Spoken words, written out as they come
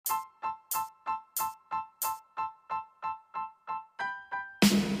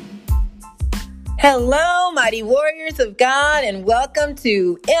Hello, mighty warriors of God, and welcome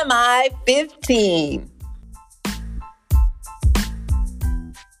to MI 15.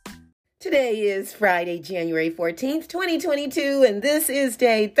 Today is Friday, January 14th, 2022, and this is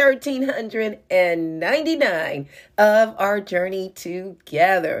day 1399 of our journey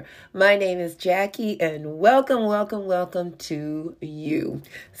together. My name is Jackie, and welcome to you.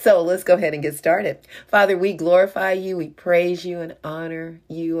 So let's go ahead and get started. Father, we glorify you, we praise you, and honor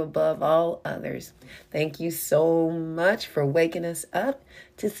you above all others. Thank you so much for waking us up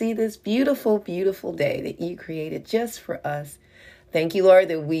to see this beautiful day that you created just for us. Thank you, Lord,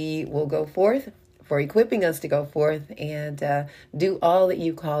 that we will go forth, for equipping us to go forth and do all that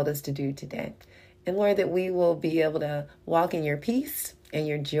you called us to do today. And Lord, that we will be able to walk in your peace and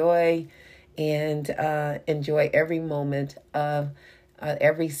your joy and enjoy every moment of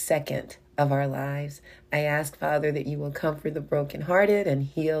every second of our lives. I ask, Father, that you will comfort the brokenhearted and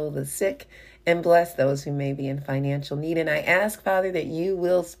heal the sick and bless those who may be in financial need. And I ask, Father, that you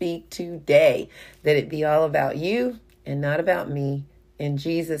will speak today, that it be all about you and not about me. In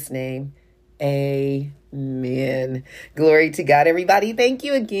Jesus' name, amen. Glory to God, everybody. Thank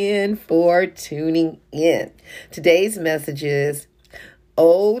you again for tuning in. Today's message is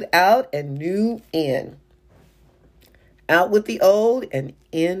old out and new in. Out with the old and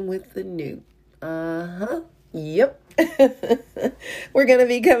in with the new. Yep. We're going to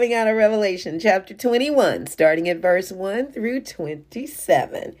be coming out of Revelation chapter 21, starting at verse 1 through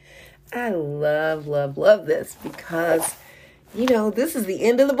 27. I love this because, this is the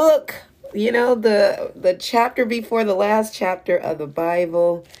end of the book. The chapter before the last chapter of the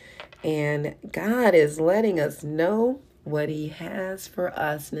Bible. And God is letting us know what he has for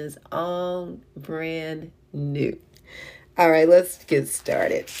us and is all brand new. All right, let's get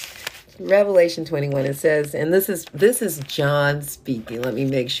started. Revelation 21, it says, and this is John speaking. Let me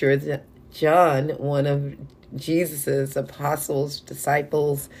make sure that John, one of Jesus's apostles,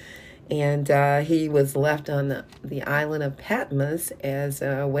 disciples, and he was left on the island of Patmos as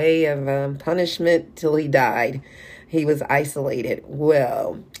a way of punishment till he died. He was isolated.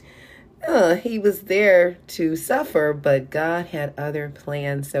 Well, he was there to suffer, but God had other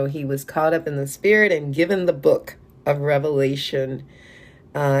plans. So he was caught up in the spirit and given the book of Revelation.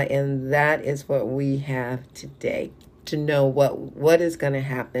 And that is what we have today, to know what is going to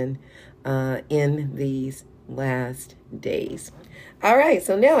happen in these last days. All right,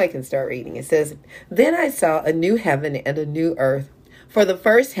 so now I can start reading. It says, then I saw a new heaven and a new earth, for the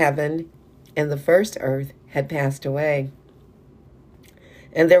first heaven and the first earth had passed away,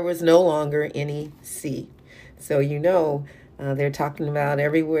 and there was no longer any sea. So, they're talking about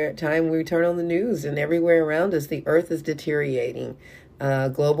everywhere, time we turn on the news and everywhere around us, the earth is deteriorating,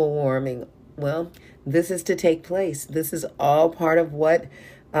 global warming. Well, this is to take place. This is all part of what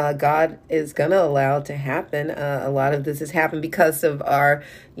God is going to allow to happen. A lot of this has happened because of our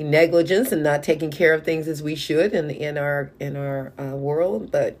negligence and not taking care of things as we should in our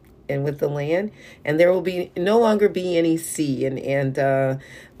world, and with the land. And there will be no longer be any sea. And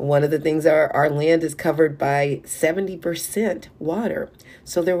one of the things, our land is covered by 70% water.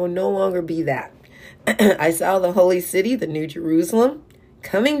 So there will no longer be that. I saw the holy city, the New Jerusalem,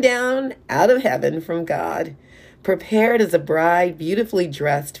 coming down out of heaven from God, prepared as a bride beautifully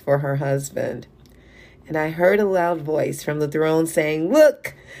dressed for her husband. And I heard a loud voice from the throne saying,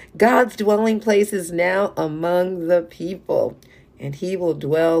 look, God's dwelling place is now among the people, and he will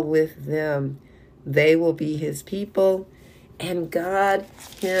dwell with them. They will be his people, and God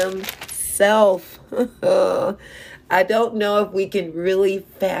himself. I don't know if we can really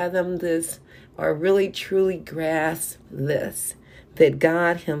fathom this or really truly grasp this, that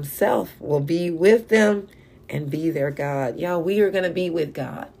God himself will be with them and be their God. Y'all, we are going to be with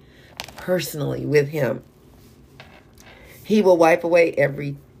God, personally with him. He will wipe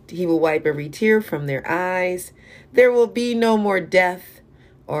every tear from their eyes. There will be no more death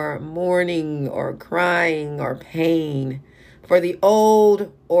or mourning or crying or pain, for the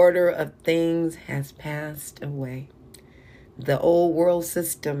old order of things has passed away. The old world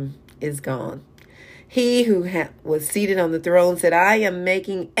system is gone. He who was seated on the throne said, I am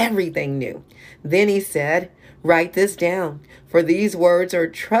making everything new. Then he said, write this down, for these words are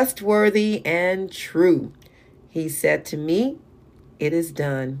trustworthy and true. He said to me, it is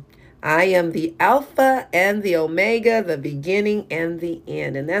done. I am the Alpha and the Omega, the beginning and the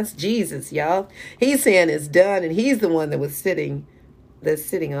end. And that's Jesus, y'all. He's saying it's done, and he's the one that's sitting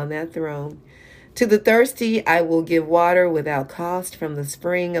on that throne. To the thirsty, I will give water without cost from the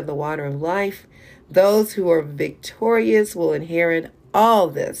spring of the water of life. Those who are victorious will inherit all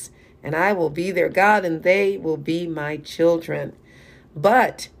this, and I will be their God, and they will be my children.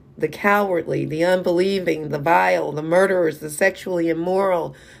 But the cowardly, the unbelieving, the vile, the murderers, the sexually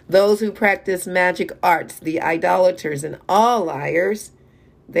immoral, those who practice magic arts, the idolaters, and all liars,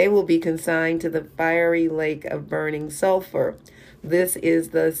 they will be consigned to the fiery lake of burning sulfur. This is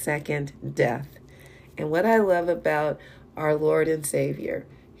the second death. And what I love about our Lord and Savior,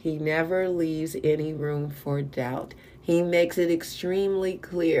 he never leaves any room for doubt. He makes it extremely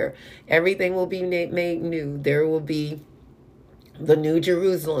clear. Everything will be made new. There will be the new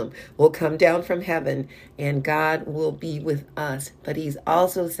Jerusalem will come down from heaven, and God will be with us. But he's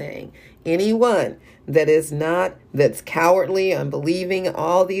also saying anyone that's cowardly, unbelieving,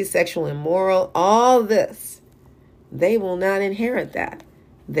 all these sexual immoral, all this, they will not inherit that.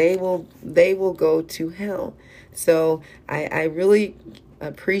 They will go to hell. So I really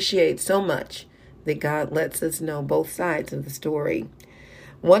appreciate so much that God lets us know both sides of the story.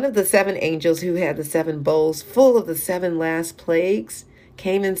 One of the 7 angels who had the 7 bowls full of the 7 last plagues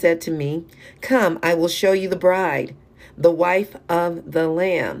came and said to me, "Come, I will show you the bride, the wife of the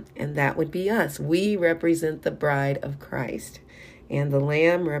Lamb." And that would be us. We represent the bride of Christ. And the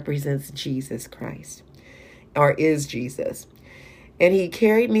Lamb represents Jesus Christ, or is Jesus. And he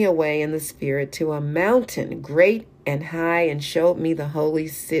carried me away in the Spirit to a mountain great and high, and showed me the holy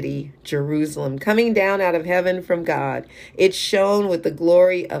city, Jerusalem, coming down out of heaven from God. It shone with the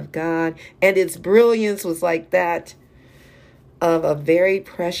glory of God, and its brilliance was like that of a very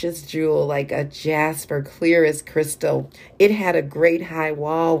precious jewel, like a jasper, clear as crystal. It had a great high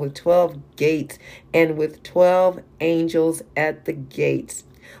wall with 12 gates, and with 12 angels at the gates.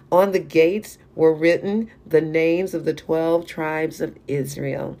 On the gates were written the names of the 12 tribes of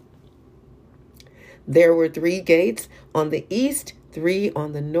Israel. There were 3 gates on the east, 3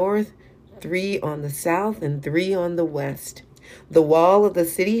 on the north, 3 on the south, and 3 on the west. The wall of the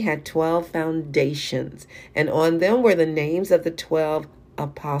city had 12 foundations, and on them were the names of the 12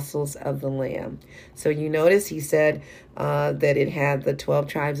 apostles of the Lamb. So you notice he said that it had the 12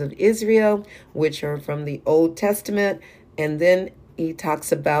 tribes of Israel, which are from the Old Testament, and then he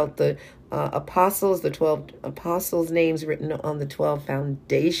talks about the apostles, the 12 apostles' names written on the 12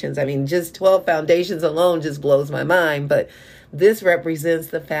 foundations. I mean, just 12 foundations alone just blows my mind. But this represents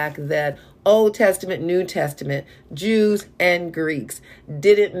the fact that Old Testament, New Testament, Jews and Greeks,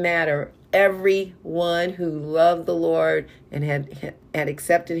 didn't matter. Everyone who loved the Lord and had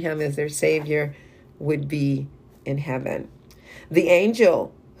accepted him as their Savior would be in heaven. The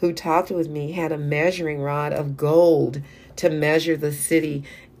angel who talked with me had a measuring rod of gold to measure the city,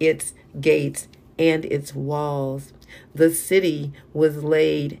 its gates, and its walls. The city was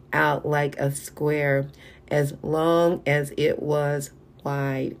laid out like a square, as long as it was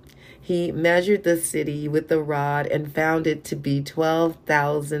wide. He measured the city with the rod and found it to be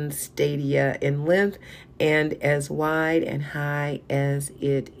 12,000 stadia in length, and as wide and high as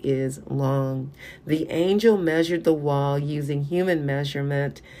it is long. The angel measured the wall using human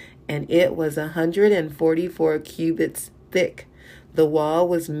measurement, and it was 144 cubits thick. The wall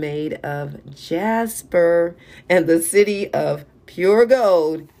was made of jasper, and the city of pure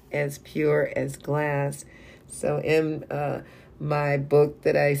gold, as pure as glass. So in my book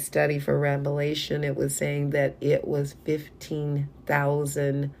that I study for Revelation, it was saying that it was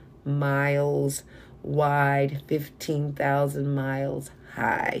 15,000 miles wide, 15,000 miles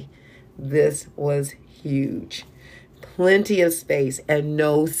high. This was huge. Plenty of space and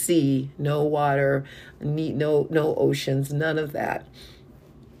no sea, no water, no oceans, none of that.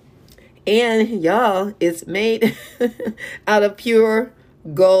 And y'all, it's made out of pure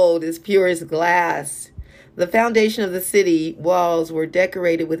gold, as pure as glass. The foundation of the city walls were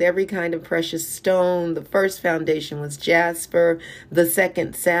decorated with every kind of precious stone. The first foundation was jasper, the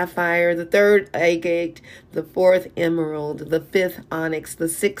second sapphire, the third agate, the fourth emerald, the fifth onyx, the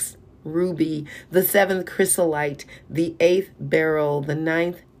sixth ruby, the seventh chrysolite, the eighth beryl, the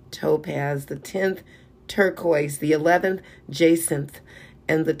ninth topaz, the 10th turquoise, the 11th jacinth,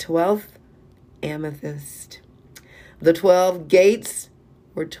 and the 12th amethyst. The 12 gates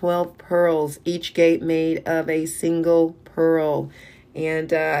were 12 pearls, each gate made of a single pearl.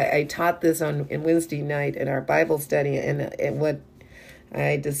 And I taught this on Wednesday night in our Bible study, and what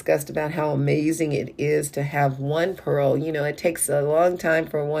I discussed about how amazing it is to have one pearl. You know, it takes a long time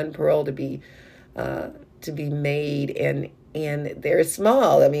for one pearl to be made, and they're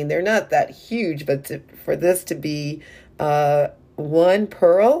small. I mean, they're not that huge, but for this to be one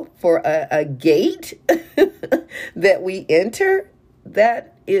pearl for a gate that we enter,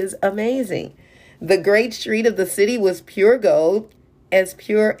 that is amazing. The great street of the city was pure gold, as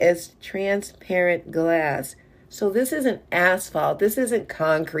pure as transparent glass. So this isn't asphalt. This isn't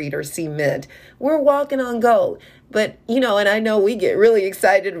concrete or cement. We're walking on gold. But, and I know we get really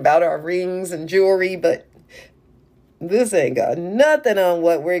excited about our rings and jewelry, but this ain't got nothing on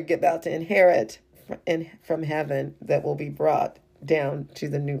what we're about to inherit from heaven that will be brought down to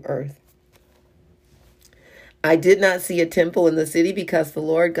the new earth. I did not see a temple in the city because the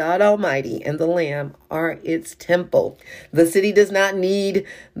Lord God Almighty and the Lamb are its temple. The city does not need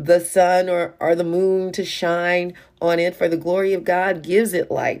the sun or the moon to shine on it, for the glory of God gives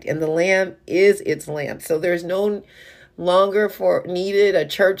it light, and the Lamb is its lamp. So there's no longer needed a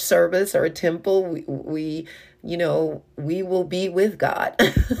church service or a temple. We will be with God.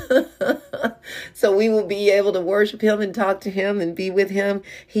 So we will be able to worship him and talk to him and be with him.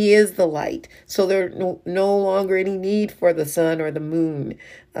 He is the light. So there's no longer any need for the sun or the moon.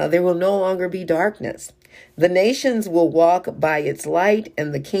 There will no longer be darkness. The nations will walk by its light,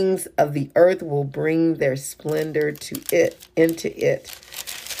 and the kings of the earth will bring their splendor into it.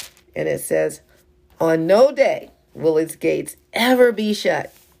 And it says, on no day will its gates ever be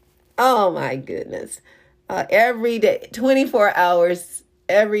shut. Oh my goodness. Every day, 24 hours,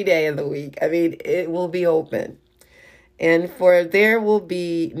 every day of the week. I mean, it will be open. And for there will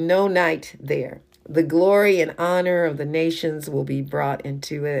be no night there. The glory and honor of the nations will be brought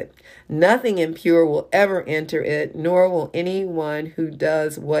into it. Nothing impure will ever enter it, nor will anyone who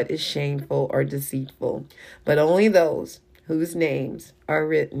does what is shameful or deceitful, but only those whose names are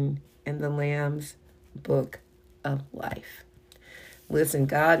written in the Lamb's book of life. Listen,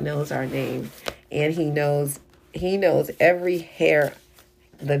 God knows our name, and he knows every hair,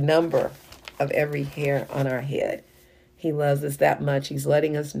 the number of every hair on our head. He loves us that much. He's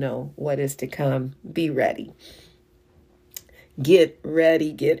letting us know what is to come. Be ready. Get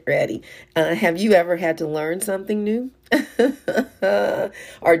ready. Get ready. Have you ever had to learn something new?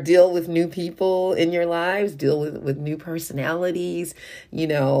 Or deal with new people in your lives? Deal with new personalities?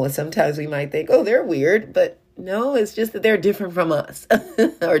 Sometimes we might think, oh, they're weird, but no, it's just that they're different from us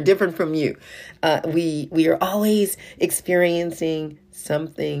or different from you. We are always experiencing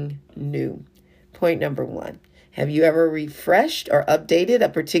something new. Point number 1. Have you ever refreshed or updated a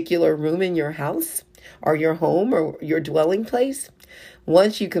particular room in your house or your home or your dwelling place?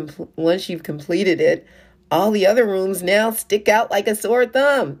 Once you've completed it, all the other rooms now stick out like a sore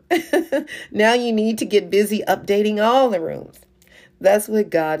thumb. Now you need to get busy updating all the rooms. That's what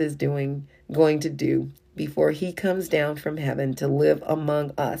God is going to do before he comes down from heaven to live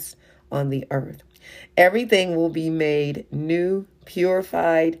among us on the earth. Everything will be made new,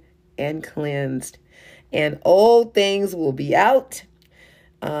 purified, and cleansed, and old things will be out.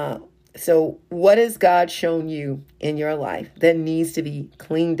 So what has God shown you in your life that needs to be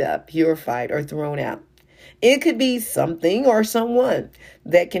cleaned up, purified, or thrown out? It could be something or someone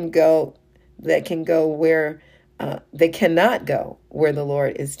that cannot go where the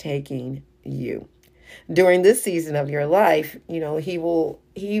Lord is taking you. During this season of your life, he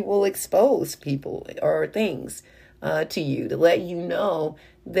will expose people or things to you to let you know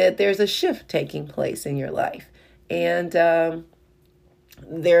that there's a shift taking place in your life. And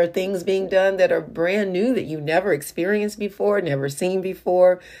there are things being done that are brand new that you never experienced before, never seen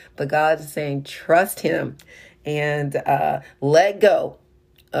before. But God is saying, trust him and let go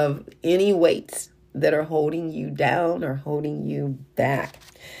of any weights that are holding you down or holding you back.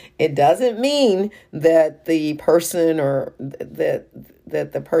 It doesn't mean that the person or that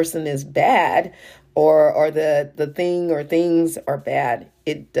the person is bad or that the thing or things are bad.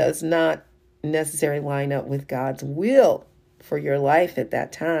 It does not necessarily line up with God's will for your life at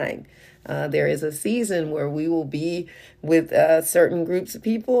that time. There is a season where we will be with certain groups of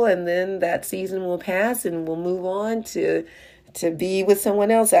people, and then that season will pass and we'll move on to be with someone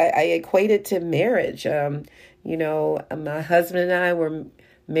else. I equate it to marriage. My husband and I were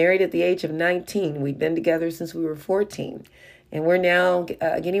married at the age of 19. We'd been together since we were 14. And we're now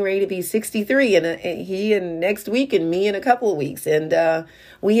getting ready to be 63, and he in next week and me in a couple of weeks. And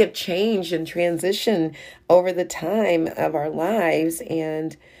we have changed and transitioned over the time of our lives.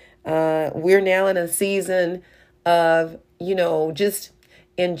 And we're now in a season of, just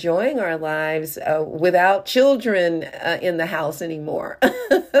enjoying our lives without children in the house anymore.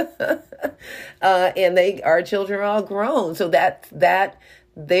 And our children are all grown. So that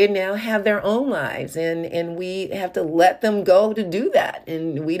they now have their own lives, and we have to let them go to do that.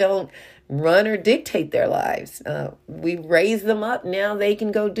 And we don't run or dictate their lives. We raise them up. Now they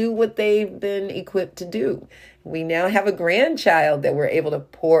can go do what they've been equipped to do. We now have a grandchild that we're able to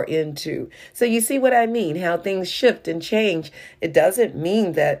pour into. So you see what I mean, how things shift and change. It doesn't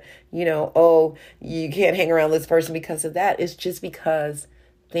mean that, you can't hang around this person because of that. It's just because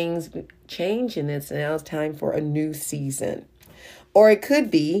things change and now it's time for a new season. Or it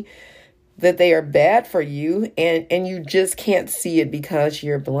could be that they are bad for you and you just can't see it because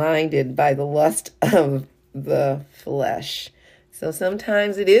you're blinded by the lust of the flesh. So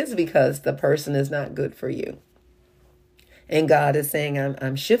sometimes it is because the person is not good for you. And God is saying,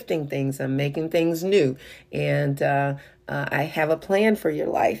 I'm shifting things. I'm making things new. And I have a plan for your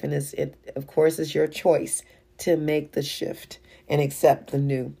life. And it, of course, is your choice to make the shift and accept the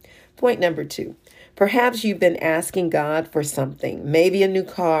new. Point number 2. Perhaps you've been asking God for something, maybe a new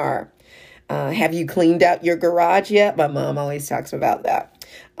car. Have you cleaned out your garage yet? My mom always talks about that.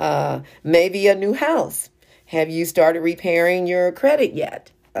 Maybe a new house. Have you started repairing your credit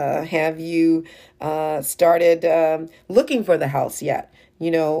yet? Have you started looking for the house yet?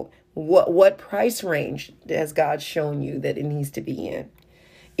 You know, what price range has God shown you that it needs to be in?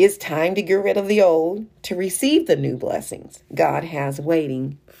 It's time to get rid of the old to receive the new blessings God has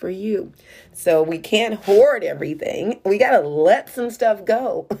waiting for you. So we can't hoard everything. We got to let some stuff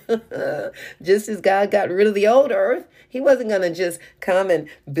go. Just as God got rid of the old earth, he wasn't going to just come and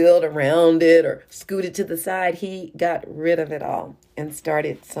build around it or scoot it to the side. He got rid of it all and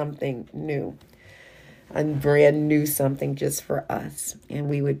started something new, a brand new something just for us, and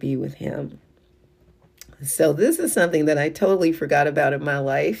we would be with him. So this is something that I totally forgot about in my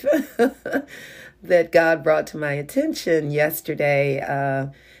life that God brought to my attention yesterday.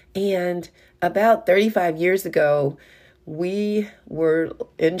 And about 35 years ago, we were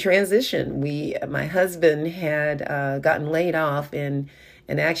in transition. My husband had gotten laid off and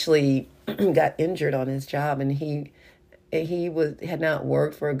actually got injured on his job, and he had not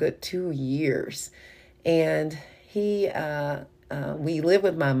worked for a good 2 years, and we lived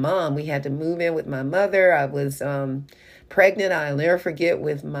with my mom. We had to move in with my mother. I was pregnant. I'll never forget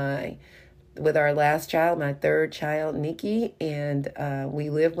with our last child, my third child, Nikki, and we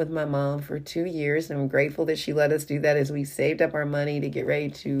lived with my mom for 2 years. And I'm grateful that she let us do that as we saved up our money to get ready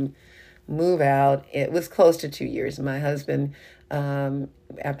to move out. It was close to 2 years. My husband,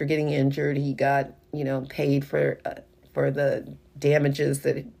 after getting injured, he got paid for the damages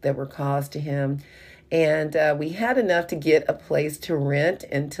that were caused to him. And we had enough to get a place to rent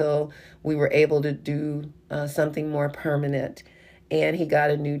until we were able to do something more permanent. And he got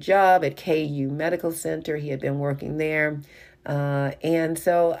a new job at KU Medical Center. He had been working there. And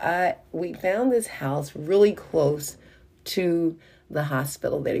so we found this house really close to the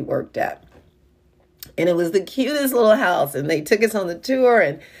hospital that he worked at. And it was the cutest little house. And they took us on the tour.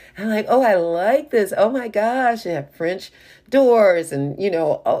 And I'm like, oh, I like this. Oh, my gosh. It had French doors. And, it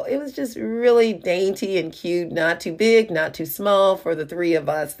was just really dainty and cute. Not too big, not too small for the three of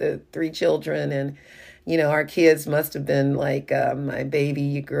us, the 3 children. And, our kids must have been like my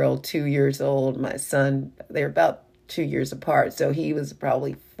baby girl, 2 years old. My son, they're about 2 years apart. So he was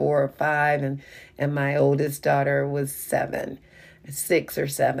probably 4 or 5. And my oldest daughter was 6 or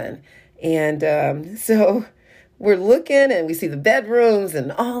 7. And so we're looking and we see the bedrooms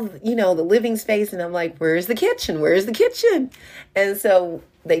and all, the living space. And I'm like, where's the kitchen? Where's the kitchen? And so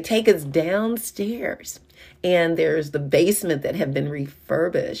they take us downstairs and there's the basement that had been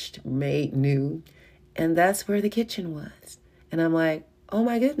refurbished, made new. And that's where the kitchen was. And I'm like, oh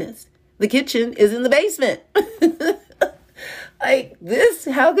my goodness, the kitchen is in the basement. Like this,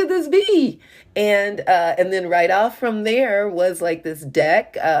 how could this be? And then right off from there was like this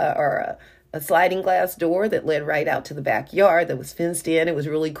deck or a sliding glass door that led right out to the backyard that was fenced in. It was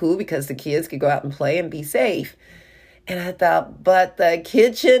really cool because the kids could go out and play and be safe. And I thought, but the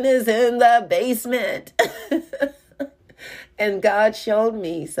kitchen is in the basement. And God showed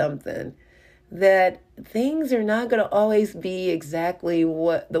me something, that things are not going to always be exactly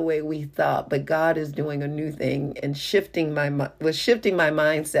the way we thought, but God is doing a new thing and shifting my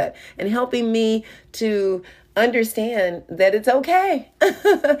mindset and helping me to understand that it's okay.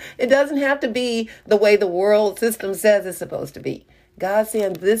 It doesn't have to be the way the world system says it's supposed to be. God's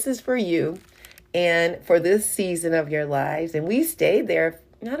saying this is for you and for this season of your lives. And we stayed there,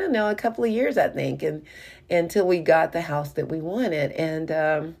 I don't know, a couple of years, I think, and until we got the house that we wanted.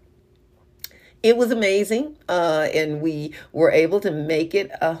 And it was amazing, and we were able to make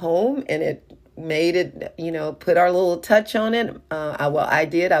it a home, and it made it, put our little touch on it. I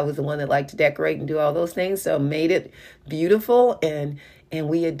did. I was the one that liked to decorate and do all those things, so made it beautiful, and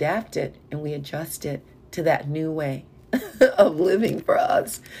we adapted and we adjusted to that new way of living for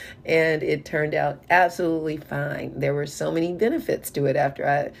us, and it turned out absolutely fine. There were so many benefits to it after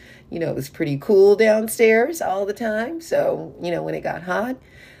it was pretty cool downstairs all the time, so, when it got hot,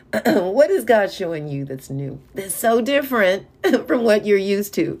 what is God showing you that's new, that's so different from what you're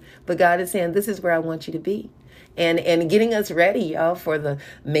used to? But God is saying, this is where I want you to be. and getting us ready, y'all, for the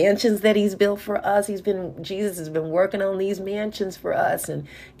mansions that he's built for us. Jesus has been working on these mansions for us. And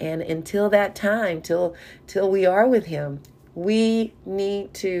until that time, till we are with him, we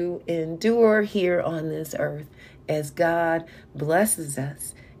need to endure here on this earth as God blesses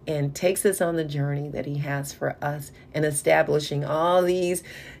us and takes us on the journey that he has for us and establishing all these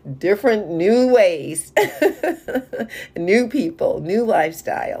different new ways, new people, new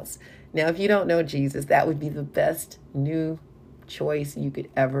lifestyles. Now, if you don't know Jesus, that would be the best new choice you could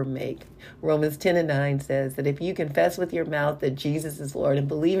ever make. Romans 10:9 says that if you confess with your mouth that Jesus is Lord and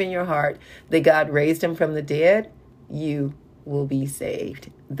believe in your heart that God raised him from the dead, you will be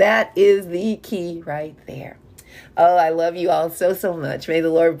saved. That is the key right there. Oh, I love you all so, so much. May the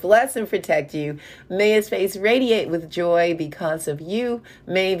Lord bless and protect you. May his face radiate with joy because of you.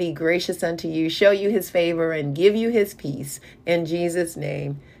 May he be gracious unto you, show you his favor, and give you his peace. In Jesus'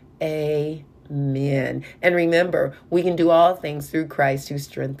 name, amen. And remember, we can do all things through Christ who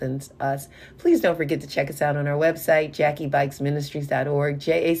strengthens us. Please don't forget to check us out on our website, JackieBuycksMinistries.org,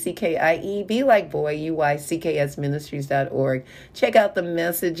 JACKIE, be like boy, UYCKS Ministries.org. Check out the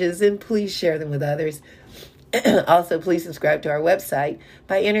messages and please share them with others. Also, please subscribe to our website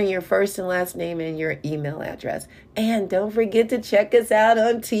by entering your first and last name and your email address. And don't forget to check us out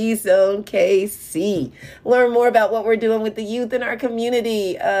on T-Zone KC. Learn more about what we're doing with the youth in our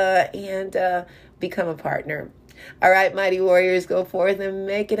community and become a partner. All right, mighty warriors, go forth and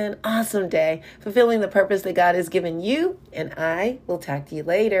make it an awesome day, fulfilling the purpose that God has given you. And I will talk to you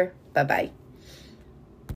later. Bye-bye.